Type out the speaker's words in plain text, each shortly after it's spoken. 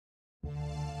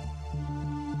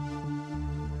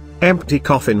Empty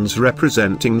coffins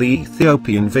representing the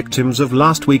Ethiopian victims of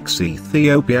last week's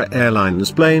Ethiopian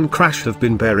Airlines plane crash have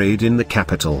been buried in the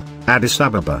capital, Addis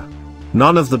Ababa.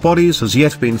 None of the bodies has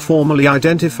yet been formally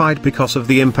identified because of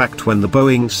the impact when the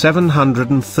Boeing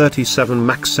 737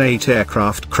 MAX 8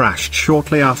 aircraft crashed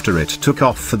shortly after it took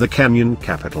off for the Kenyan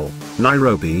capital,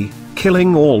 Nairobi,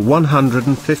 killing all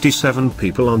 157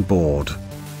 people on board.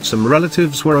 Some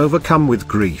relatives were overcome with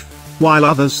grief, while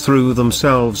others threw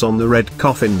themselves on the red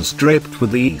coffins draped with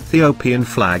the Ethiopian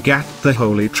flag at the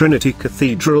Holy Trinity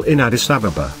Cathedral in Addis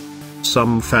Ababa.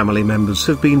 Some family members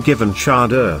have been given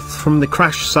charred earth from the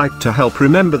crash site to help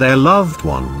remember their loved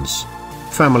ones.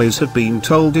 Families have been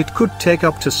told it could take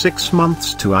up to 6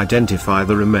 months to identify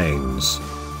the remains.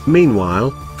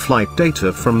 Meanwhile, flight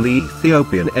data from the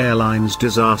Ethiopian Airlines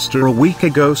disaster a week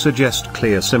ago suggest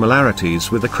clear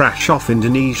similarities with the crash off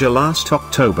Indonesia last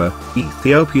October,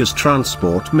 Ethiopia's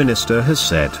transport minister has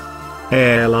said.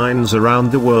 Airlines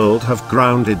around the world have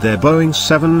grounded their Boeing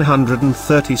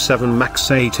 737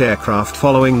 MAX 8 aircraft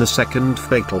following the second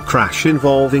fatal crash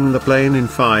involving the plane in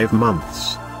 5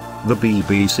 months. The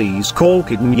BBC's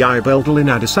Kalkidin Yibelgal in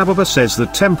Addis Ababa says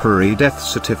that temporary death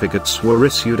certificates were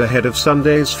issued ahead of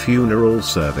Sunday's funeral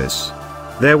service.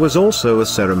 There was also a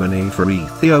ceremony for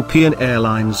Ethiopian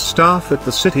Airlines staff at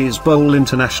the city's Bole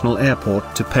International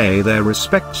Airport to pay their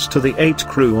respects to the 8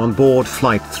 crew on board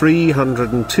Flight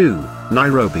 302,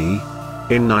 Nairobi.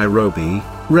 In Nairobi,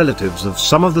 relatives of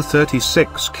some of the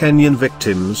 36 Kenyan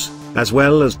victims, as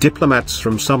well as diplomats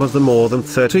from some of the more than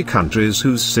 30 countries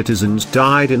whose citizens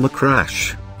died in the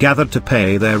crash, gathered to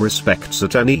pay their respects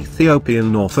at an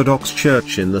Ethiopian Orthodox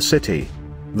church in the city.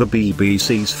 The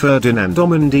BBC's Ferdinand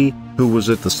Omondi, who was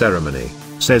at the ceremony,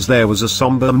 says there was a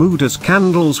somber mood as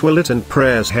candles were lit and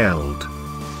prayers held.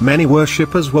 Many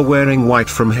worshippers were wearing white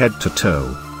from head to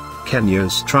toe.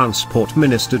 Kenya's Transport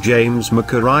Minister James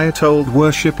Macharia told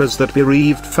worshippers that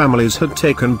bereaved families had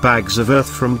taken bags of earth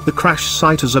from the crash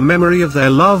site as a memory of their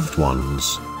loved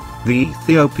ones. The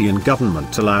Ethiopian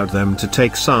government allowed them to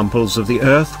take samples of the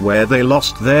earth where they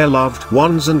lost their loved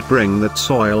ones and bring that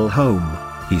soil home,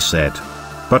 he said.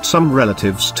 But some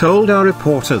relatives told our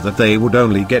reporter that they would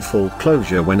only get full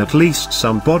closure when at least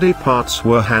some body parts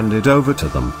were handed over to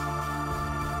them.